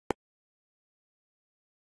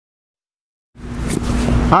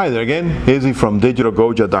Hi there again, Izzy from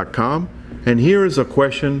digitalgoja.com, and here is a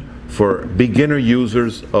question for beginner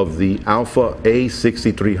users of the Alpha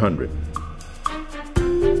A6300.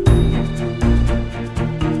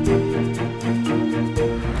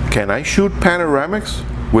 Can I shoot panoramics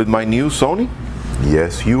with my new Sony?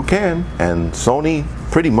 Yes, you can, and Sony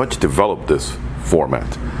pretty much developed this format.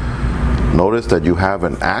 Notice that you have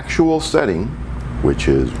an actual setting, which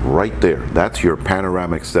is right there. That's your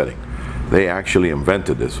panoramic setting. They actually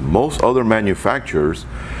invented this. Most other manufacturers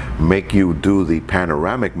make you do the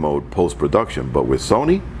panoramic mode post-production, but with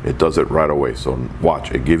Sony, it does it right away. So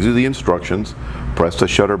watch, it gives you the instructions, press the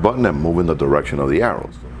shutter button and move in the direction of the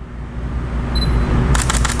arrows.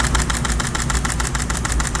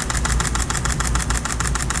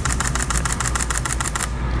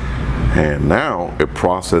 And now it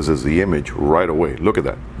processes the image right away. Look at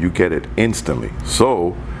that, you get it instantly.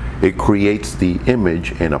 So it creates the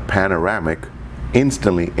image in a panoramic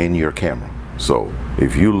instantly in your camera. So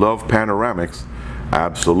if you love panoramics,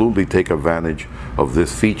 absolutely take advantage of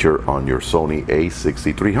this feature on your Sony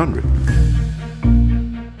A6300.